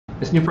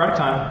it's new product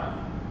time.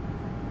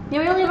 Yeah,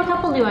 we only have a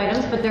couple new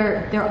items, but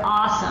they're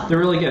awesome. They're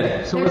really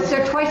good. So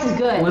they're twice as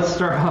good. Let's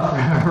start off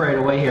right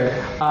away here.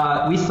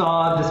 We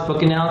saw this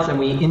book announced, and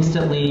we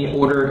instantly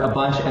ordered a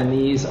bunch, and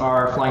these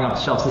are flying off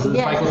the shelves. This is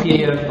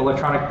Encyclopedia of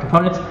Electronic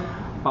Components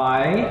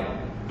by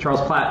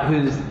Charles Platt,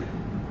 who's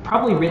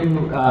probably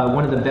written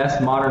one of the best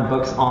modern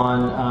books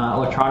on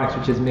electronics,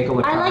 which is Make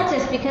Electronics. I like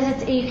this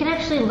because you can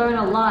actually learn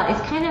a lot.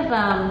 It's kind of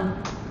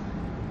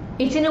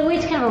it's in a way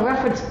it's kind of a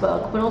reference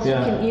book, but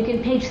also you can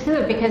page through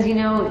it because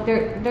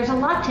there's a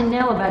lot to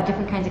know about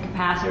different kinds of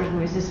capacitors and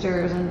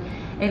resistors and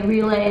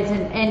relays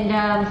and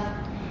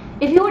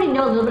if you already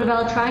know a little bit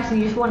about electronics and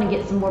you just want to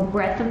get some more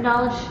breadth of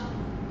knowledge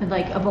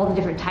of all the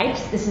different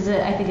types, this is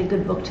I think a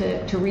good book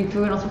to read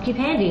through and also keep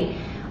handy.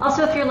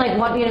 Also, if you're there's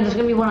going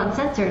to be one on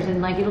sensors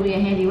and it'll be a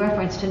handy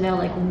reference to know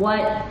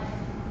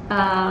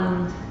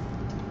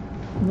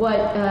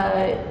what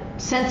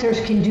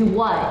sensors can do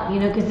what,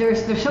 because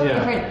there's so many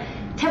different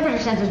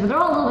temperature sensors, but they're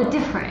all a little bit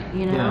different,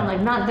 they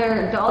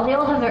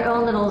all have their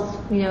own little,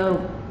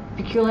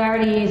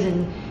 peculiarities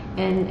and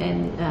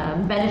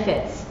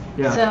benefits.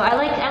 Yeah. So I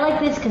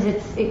like this because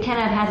it kind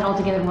of has it all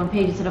together in one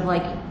page instead of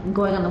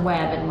going on the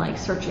web and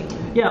searching.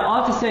 Yeah,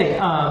 I'll have to say,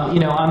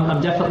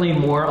 I'm definitely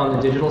more on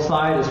the digital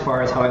side as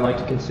far as how I like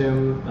to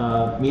consume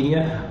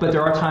media, but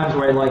there are times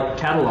where I like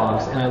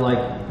catalogs and I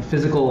like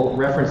physical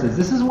references.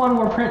 This is one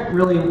where print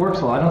really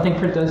works well. I don't think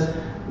print does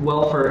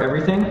well for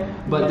everything,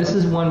 but this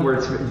is one where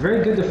it's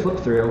very good to flip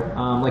through,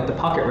 like the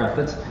Pocket Ref.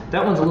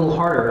 That one's a little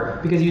harder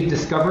because you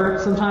discover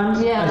it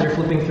sometimes as you're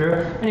flipping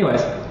through.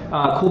 Anyways,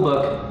 cool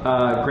book,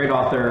 great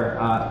author,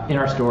 in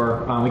our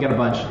store. We got a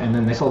bunch, and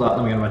then they sold out,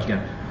 and then we got a bunch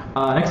again.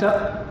 Next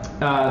up,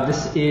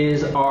 this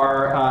is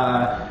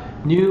our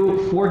new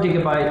 4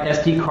 gigabyte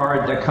SD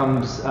card that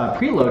comes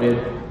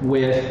preloaded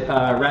with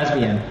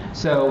Raspbian.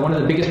 So one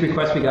of the biggest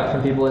requests we got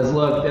from people is,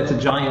 look, it's a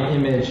giant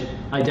image.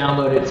 I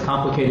download it. It's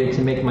complicated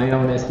to make my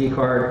own SD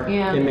card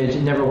image.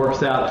 It never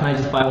works out. Can I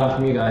just buy one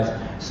from you guys?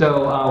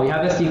 So we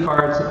have SD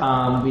cards.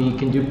 We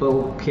can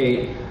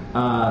duplicate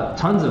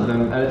tons of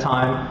them at a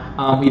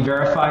time. We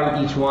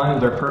verify each one.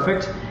 They're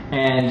perfect.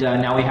 And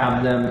now we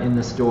have them in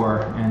the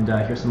store. And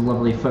here's some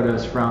lovely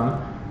photos from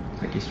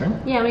Eastern.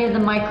 Yeah, we have the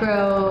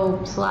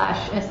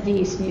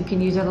micro/SD, so you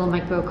can use our little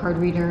micro card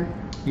reader.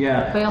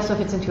 Yeah. But it also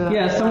fits into a...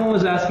 Yeah, someone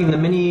was asking, the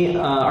Mini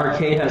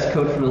Arcade has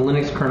code from the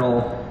Linux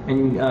kernel,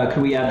 and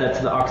could we add that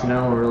to the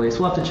Occidental release?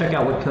 We'll have to check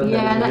out what code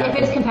that is. Yeah, if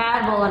it's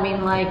compatible,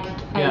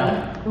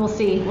 we'll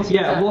see.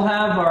 We'll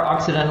have our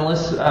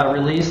Occidentalist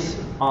release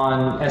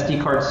on SD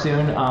cards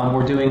soon.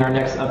 We're doing our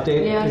next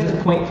update. Yeah, is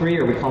this 0.3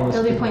 or are we calling this?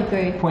 It'll be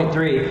 0.3.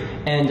 0.3,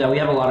 and we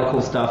have a lot of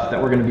cool stuff that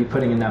we're going to be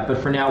putting in that. But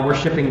for now, we're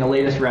shipping the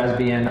latest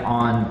Raspbian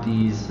on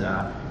these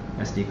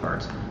SD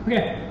cards.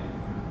 Okay,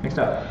 next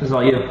up, this is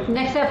all you.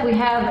 Next up, we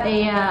have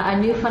a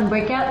new fun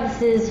breakout.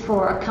 This is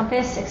for a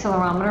compass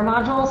accelerometer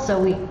module. So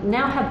we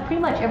now have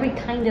pretty much every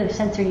kind of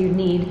sensor you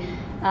need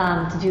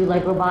to do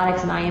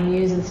robotics and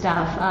IMUs and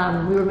stuff.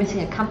 We were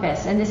missing a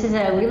compass, and this is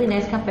a really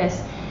nice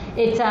compass.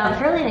 It's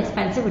fairly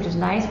inexpensive, which is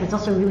nice, but it's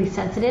also really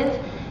sensitive.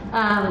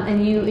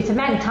 It's a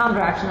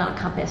magnetometer, actually, not a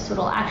compass. So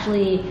it'll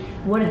actually,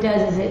 what it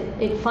does is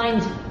it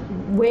finds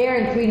where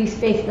in 3D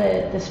space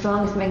the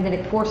strongest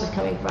magnetic force is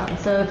coming from.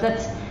 So if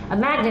that's a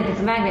magnet, it's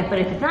a magnet, but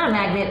if it's not a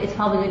magnet, it's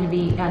probably going to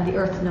be the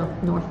Earth's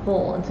North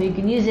Pole. And so you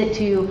can use it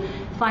to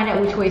find out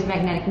which way is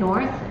magnetic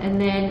north,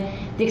 and then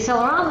the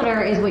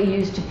accelerometer is what you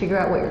use to figure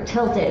out what your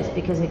tilt is,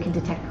 because it can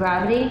detect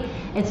gravity,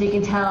 and so you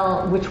can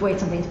tell which way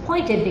something's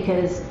pointed,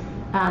 because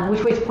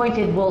which way it's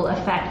pointed will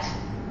affect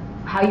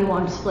how you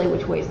want to display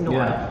which way is north.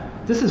 Yeah,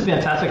 this is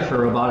fantastic for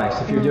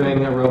robotics. If you're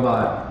doing a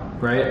robot,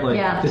 right?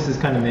 This is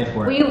kind of made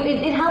for it. Well,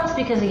 it helps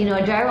because a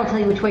gyro will tell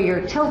you which way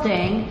you're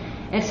tilting,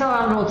 an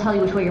accelerometer will tell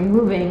you which way you're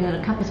moving, and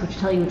a compass will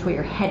tell you which way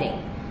you're heading.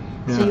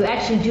 Yeah. So you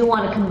actually do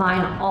want to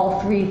combine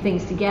all three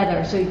things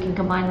together. So you can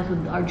combine this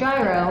with our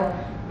gyro,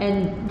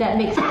 and that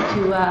makes it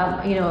to a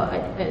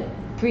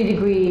 3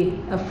 degree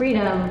of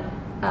freedom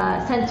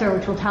sensor,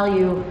 which will tell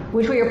you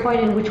which way you're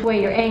pointed, which way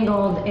you're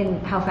angled,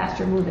 and how fast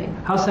you're moving.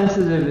 How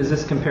sensitive is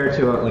this compared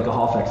to a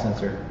Hall effect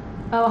sensor?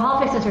 Oh, Hall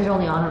effect sensor is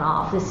only on and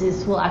off.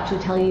 Will actually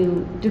tell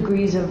you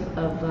degrees of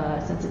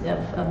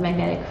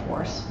magnetic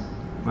force.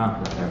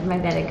 Wow. Or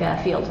magnetic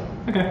field.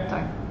 Okay.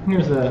 Sorry.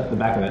 Here's the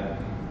back of it.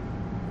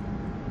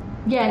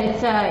 Yeah,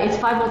 and it's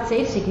 5 volt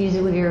safe, so you can use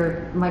it with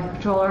your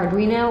microcontroller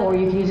Arduino, or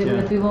you can use it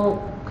with a 3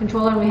 volt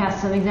controller, and we have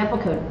some example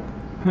code.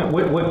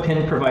 What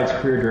pin provides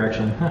career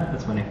direction?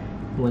 That's funny. A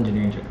little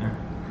engineering check there.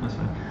 That's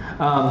funny.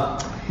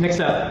 Next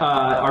up,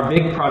 our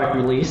big product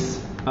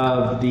release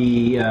of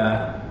the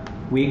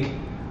week,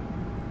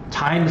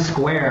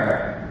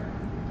 TIMESQUARE.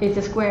 It's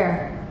a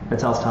square. That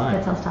tells time.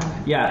 That tells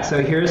time. Yeah,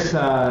 so here's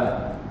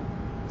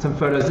some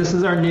photos. This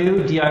is our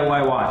new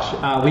DIY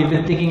watch. We've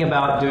been thinking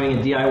about doing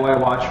a DIY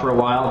watch for a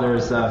while.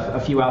 There's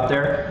a few out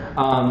there.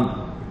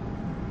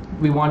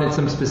 We wanted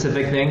some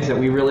specific things that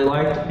we really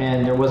liked,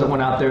 and there wasn't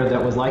one out there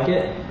that was like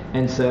it.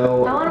 And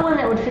so I want one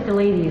that would fit the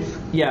ladies.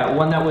 yeah,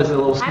 one that was a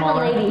little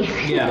smaller. I'm a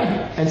lady.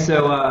 Yeah, and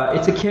so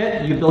it's a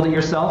kit. You build it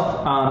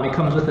yourself. It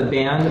comes with a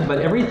band, but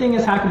everything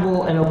is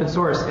hackable and open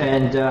source.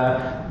 And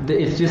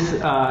it's just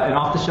an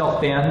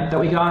off-the-shelf band that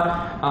we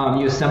got.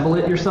 You assemble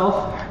it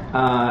yourself.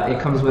 It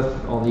comes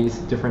with all these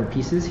different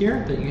pieces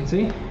here that you can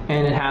see,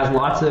 and it has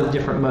lots of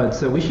different modes.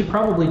 So we should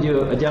probably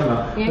do a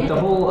demo. Yeah. But the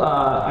whole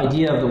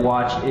idea of the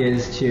watch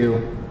is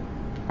to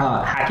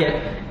hack it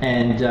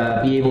and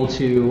be able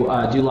to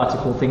do lots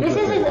of cool things. This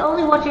with is it. the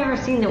only watch I've ever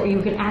seen that where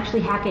you can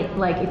actually hack it.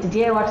 Like it's a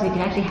DIY watch that you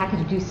can actually hack it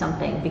to do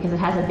something because it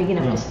has a big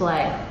enough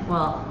display.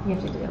 Well, you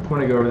have to do.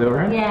 Want to go over the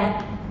overhead?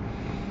 Yeah.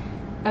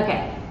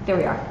 Okay, there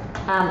we are.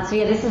 So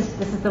yeah, this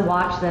is the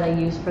watch that I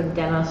use for the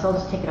demo. So I'll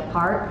just take it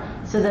apart.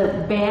 So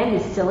the band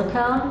is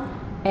silicone,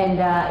 and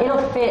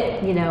it'll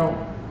fit, you know,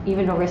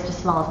 even a wrist as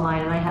small as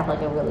mine. And I have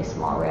like a really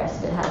small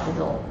wrist. It has these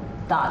little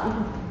dots. You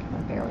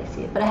can barely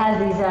see it, but it has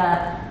these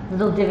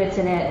little divots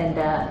in it and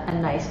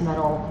a nice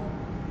metal,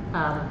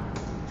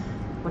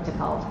 what's it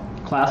called?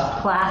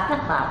 Clasp? Clasp,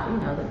 not clasp, you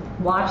know,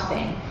 the watch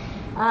thing.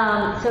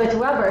 So it's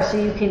rubber, so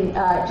you can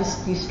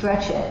you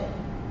stretch it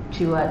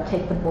to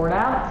take the board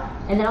out.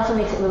 And that also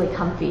makes it really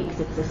comfy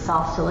because it's a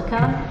soft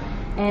silicone.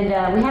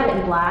 And we have it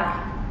in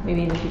black.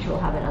 Maybe in the future we'll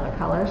have it in other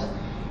colors.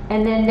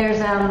 And then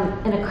there's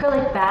an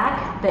acrylic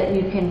back that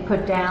you can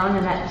put down,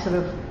 and that sort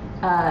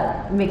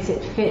of makes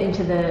it fit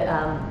into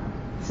the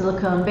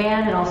silicone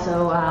band, and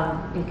also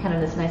kind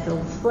of this nice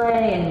little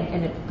display,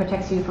 and it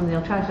protects you from the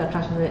electronics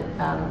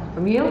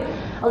from you.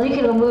 Although you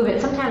can remove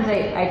it. Sometimes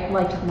I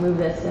like to remove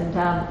this, and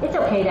it's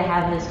okay to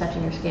have this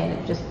touching your skin.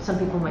 It's just some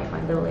people might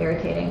find it a little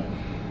irritating.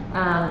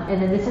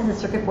 And then this is a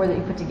circuit board that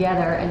you put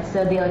together, and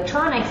so the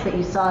electronics that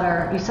you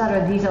solder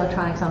these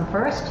electronics on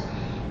first.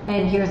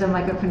 And here's a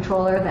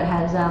microcontroller that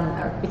has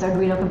it's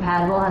Arduino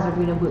compatible, has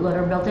Arduino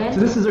bootloader built in. So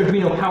this is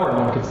Arduino powered,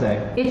 one could say.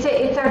 It's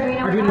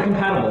Arduino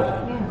compatible,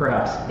 yeah.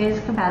 Perhaps. It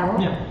is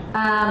compatible. Yeah.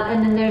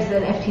 And then there's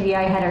an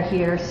FTDI header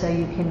here, so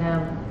you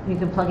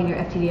can plug in your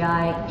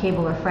FTDI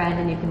cable or friend,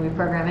 and you can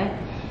reprogram it.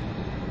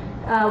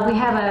 We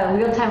have a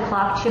real-time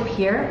clock chip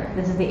here.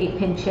 This is the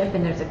 8-pin chip,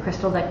 and there's a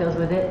crystal that goes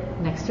with it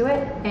next to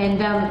it.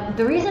 And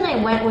the reason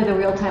I went with a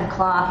real-time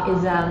clock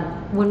is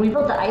when we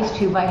built the ice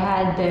tube, I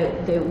had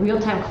the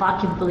real-time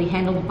clock capability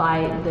handled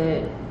by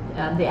the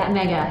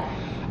Atmega.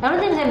 And one of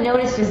the things I've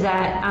noticed is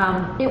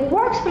that it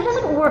works, but it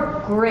doesn't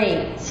work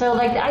great. So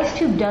like the ice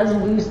tube does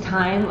lose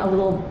time a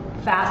little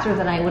faster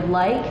than I would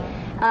like.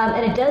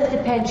 And it does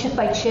depend chip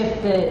by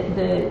chip.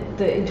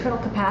 The internal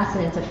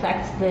capacitance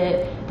affects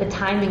the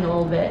timing a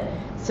little bit.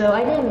 So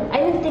I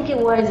didn't think it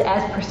was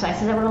as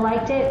precise as I would have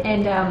liked it.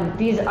 And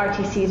these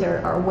RTCs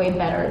are way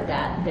better at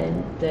that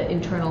than the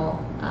internal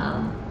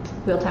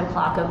real-time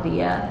clock of the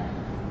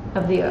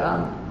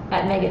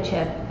Atmega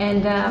chip.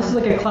 And This is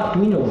like a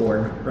Clockduino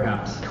board,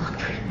 perhaps.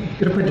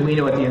 Could have put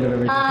Duino at the end of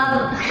everything.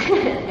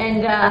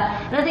 And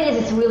another thing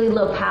is it's really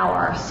low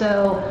power.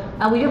 So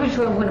we do have a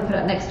tutorial we're going to put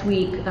up next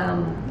week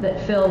that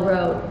Phil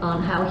wrote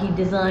on how he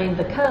designed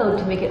the code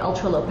to make it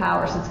ultra low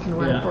power, so it can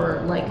run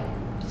for like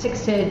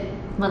 6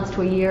 months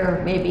to a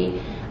year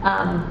maybe.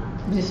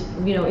 Just,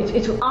 you know,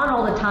 it's on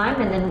all the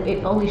time, and then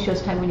it only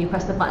shows time when you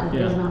press the button.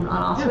 There's an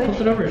on-off switch.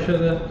 Flip it over. Show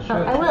the.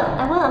 I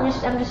will.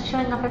 I'm just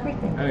showing off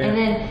everything. Oh, yeah. And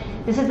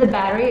then this is the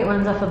battery. It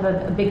runs off of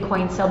a big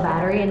coin cell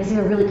battery, and these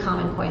are really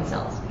common coin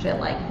cells, which I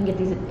like. You can get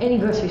these at any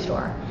grocery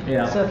store.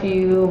 Yeah. So if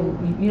you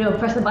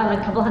press the button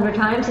a couple hundred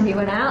times and you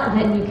run out,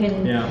 then you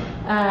can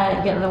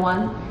get another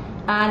one.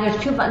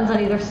 There's 2 buttons on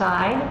either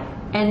side,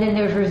 and then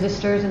there's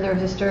resistors, and the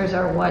resistors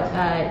are what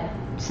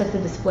set the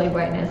display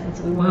brightness, and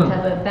so we want to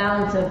have a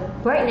balance of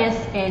brightness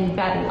and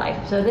battery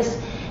life. So this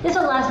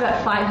will last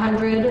about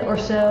 500 or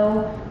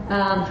so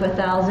to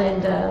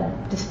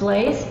 1,000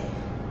 displays.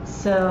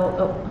 So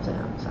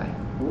sorry.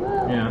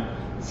 Whoa.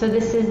 Yeah. So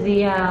this is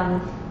the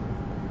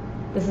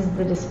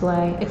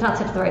display. It's not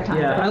set to the right time.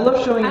 Yeah, I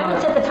love showing it. I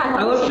haven't set the time.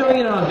 I love showing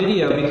it on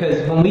video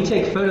because when we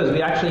take photos,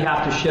 we actually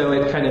have to show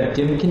it kind of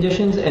dim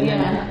conditions, and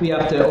then we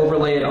have to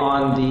overlay it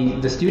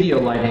on the studio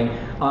lighting.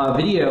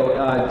 Video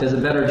does a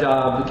better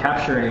job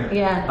capturing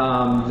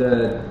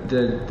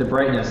the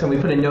brightness, and we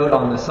put a note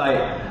on the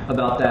site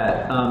about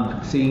that,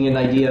 so you can get an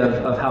idea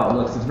of how it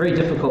looks. It's very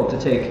difficult to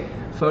take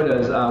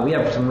photos. We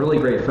have some really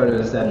great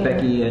photos that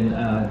Becky and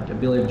I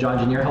believe John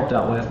Janier helped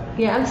out with.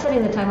 Yeah, I'm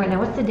setting the time right now.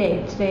 What's the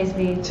date?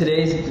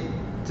 Today's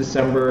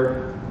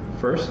December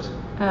 1st.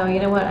 Oh, you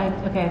know what? I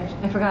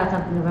forgot it's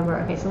on November.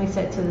 Okay, so let me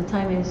set. So the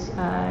time is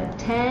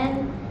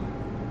 10.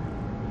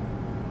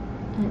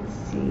 Let's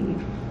see,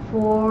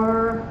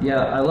 4.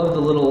 Yeah, I love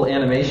the little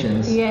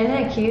animations. Yeah, isn't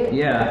that cute?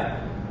 Yeah.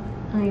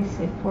 Let me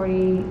say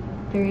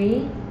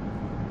 43,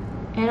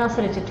 and I'll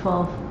set it to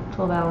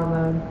 12-hour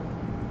mode.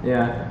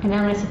 Yeah. And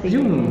I'm gonna set the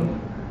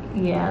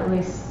at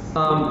least.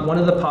 One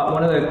of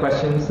the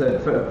questions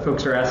that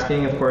folks are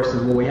asking, of course,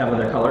 is will we have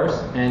other colors,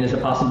 and is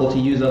it possible to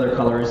use other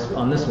colors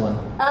on this one?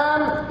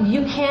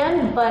 You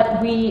can, but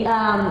we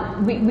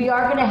are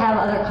going to have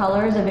other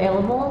colors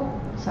available.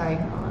 Sorry,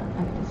 hold on.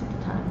 I have to set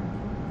the time.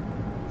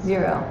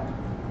 0.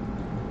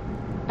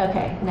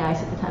 Okay, now I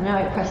set the time. Now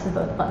I press the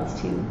both buttons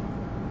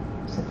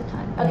to set the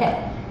time.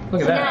 Okay.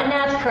 Look at So that.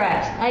 now it's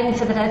correct. I didn't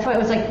set the time. That's why it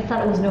was like, I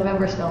thought it was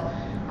November still.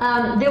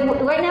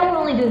 Right now we're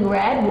only doing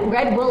red.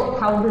 Red will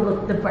probably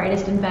look the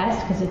brightest and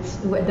best because it's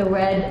the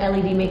red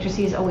LED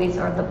matrices always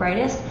are the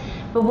brightest.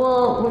 But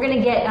we're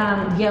gonna get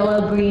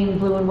yellow, green,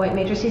 blue, and white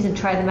matrices and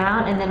try them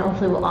out, and then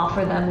hopefully we'll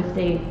offer them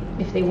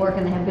if they work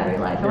and they have battery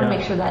life. I want to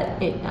make sure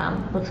that it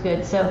looks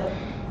good. So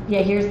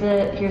yeah, here's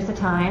the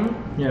time.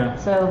 Yeah.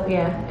 So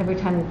yeah, every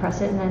time you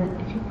press it, and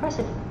then if you press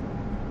it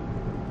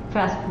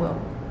fast, well,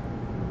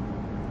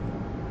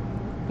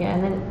 yeah,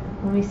 and then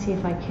let me see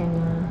if I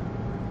can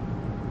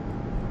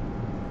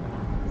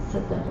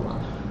set that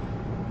off.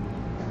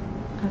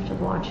 I have to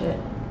watch it.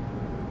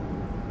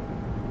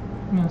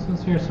 Yeah, so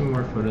here's some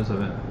more photos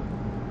of it.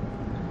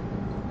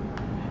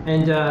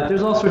 And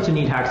there's all sorts of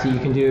neat hacks that you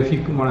can do if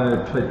you want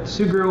to put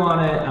Sugru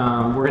on it.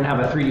 We're going to have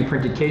a 3D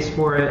printed case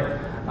for it.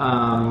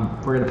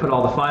 We're going to put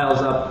all the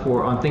files up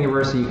on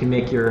Thingiverse so you can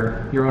make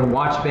your own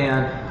watch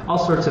band. All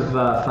sorts of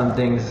fun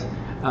things.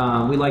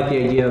 We like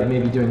the idea of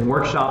maybe doing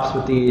workshops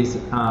with these.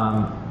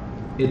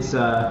 It's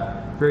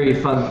very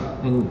fun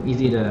and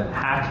easy to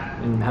hack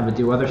and have it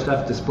do other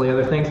stuff, display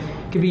other things.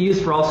 It can be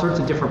used for all sorts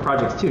of different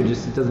projects too,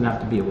 just it doesn't have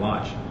to be a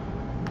watch.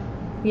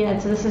 Yeah,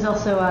 so this is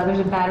also, there's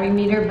a battery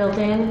meter built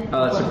in.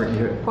 Oh, that's super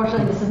cute.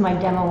 Fortunately, this is my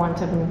demo one,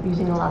 so I've been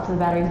using a lot, so the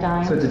battery's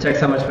dying. So it detects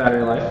how much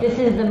battery life? This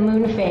is the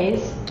moon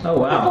phase. Oh,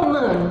 wow. It's a full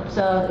moon,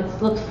 so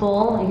it looks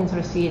full. You can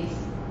sort of see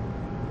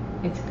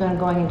it's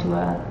going into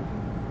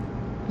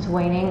it's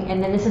waning.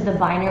 And then this is the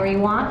binary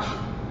watch.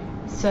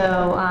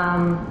 So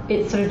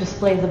it sort of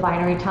displays the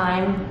binary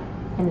time.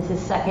 And this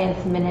is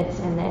seconds, minutes,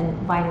 and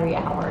then binary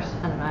hours.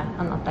 I don't know,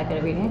 I'm not that good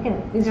at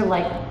reading. These are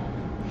like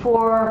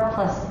 4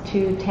 plus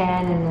 2,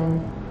 10, and then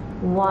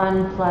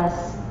 1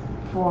 plus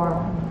 4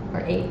 or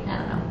 8. I don't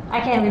know.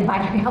 I can't read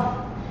binary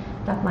off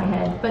the top of my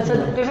head. But so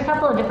there's a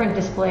couple of different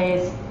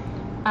displays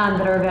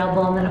that are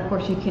available, and then of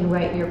course you can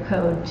write your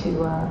code to.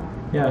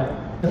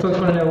 Yeah. If folks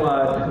want to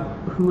know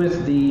who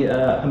is the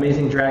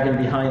amazing dragon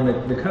behind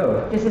the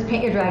code. This is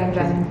Paint Your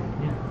Dragon.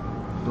 Yeah.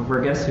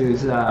 Burgess,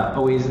 who's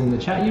always in the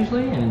chat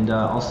usually, and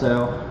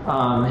also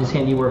his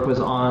handiwork was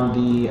on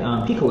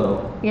the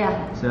Piccolo.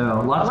 Yeah.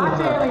 So lots of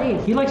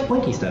LEDs. He likes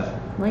blinky stuff.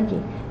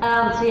 Blinky.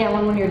 So yeah,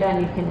 when you're done,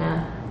 you can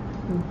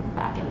put it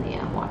back in the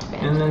watch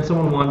band. And then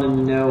someone wanted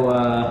to know,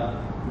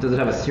 does it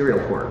have a serial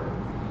port?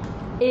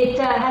 It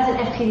has an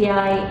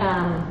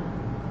FPDI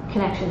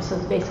connection, so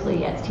it's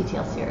basically, it's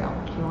TTL serial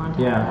if you want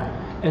to have that.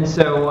 And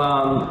so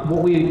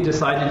what we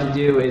decided to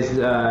do is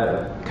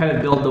kind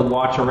of build the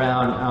watch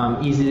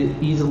around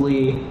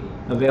easily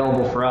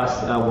available for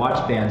us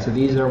watch bands. So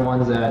these are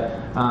ones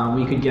that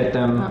we could get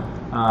them,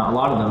 a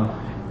lot of them.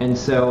 And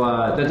so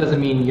that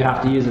doesn't mean you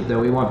have to use it though.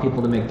 We want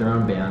people to make their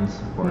own bands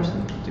for us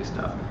and do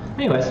stuff.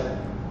 Anyways.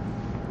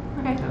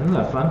 Okay. Isn't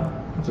that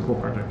fun? That's a cool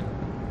project.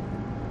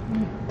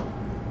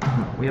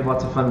 We have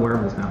lots of fun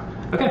wearables now.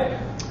 Okay.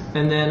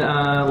 And then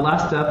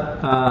last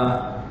up,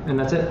 and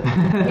that's it.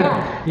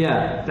 Yeah.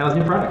 Yeah, that was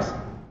new products.